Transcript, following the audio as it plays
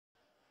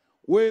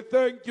We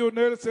thank you,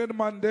 Nelson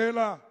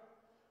Mandela,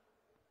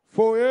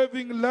 for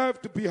having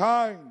left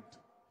behind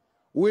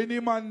Winnie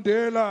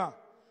Mandela,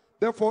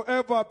 the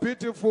forever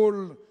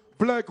beautiful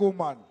black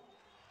woman.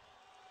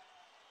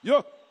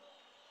 Yo.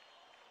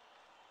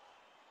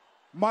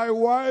 My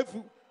wife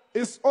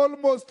is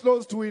almost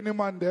close to Winnie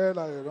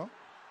Mandela, you know.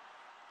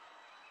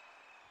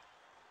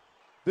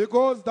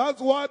 Because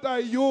that's what I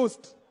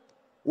used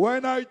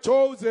when I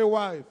chose a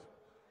wife.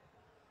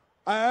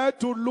 I had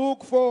to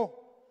look for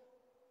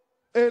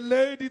a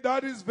lady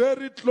that is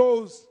very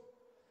close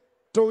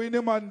to Winnie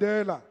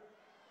Mandela.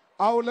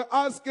 I will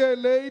ask her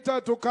later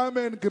to come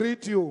and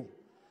greet you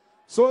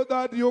so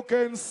that you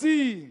can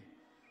see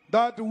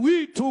that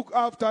we took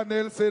after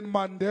Nelson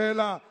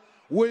Mandela.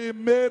 We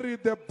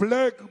married the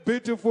black,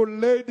 beautiful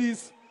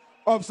ladies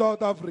of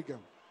South Africa.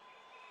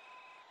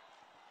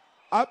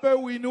 Ape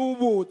Winnie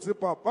ubutsi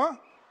papa.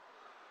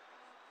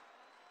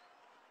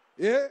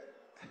 Yeah.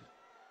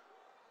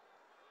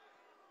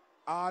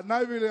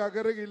 Nabile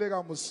akarekile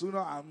ka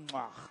musuna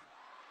amwa.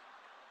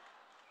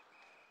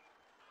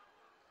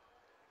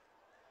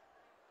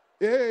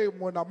 Hey,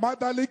 mona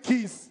motherly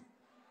kiss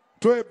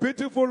to a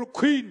beautiful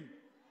queen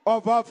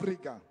of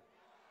Africa.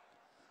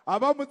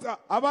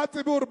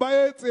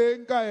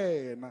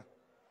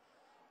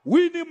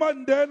 Winnie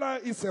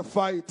Mandela is a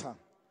fighter.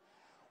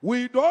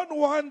 We don't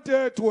want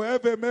her to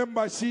have a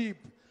membership.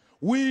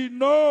 We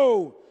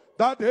know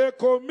that her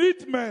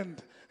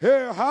commitment,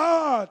 her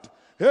heart,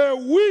 her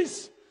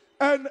wish,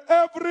 and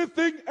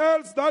everything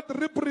else that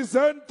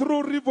represents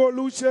true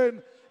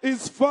revolution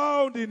is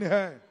found in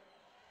her.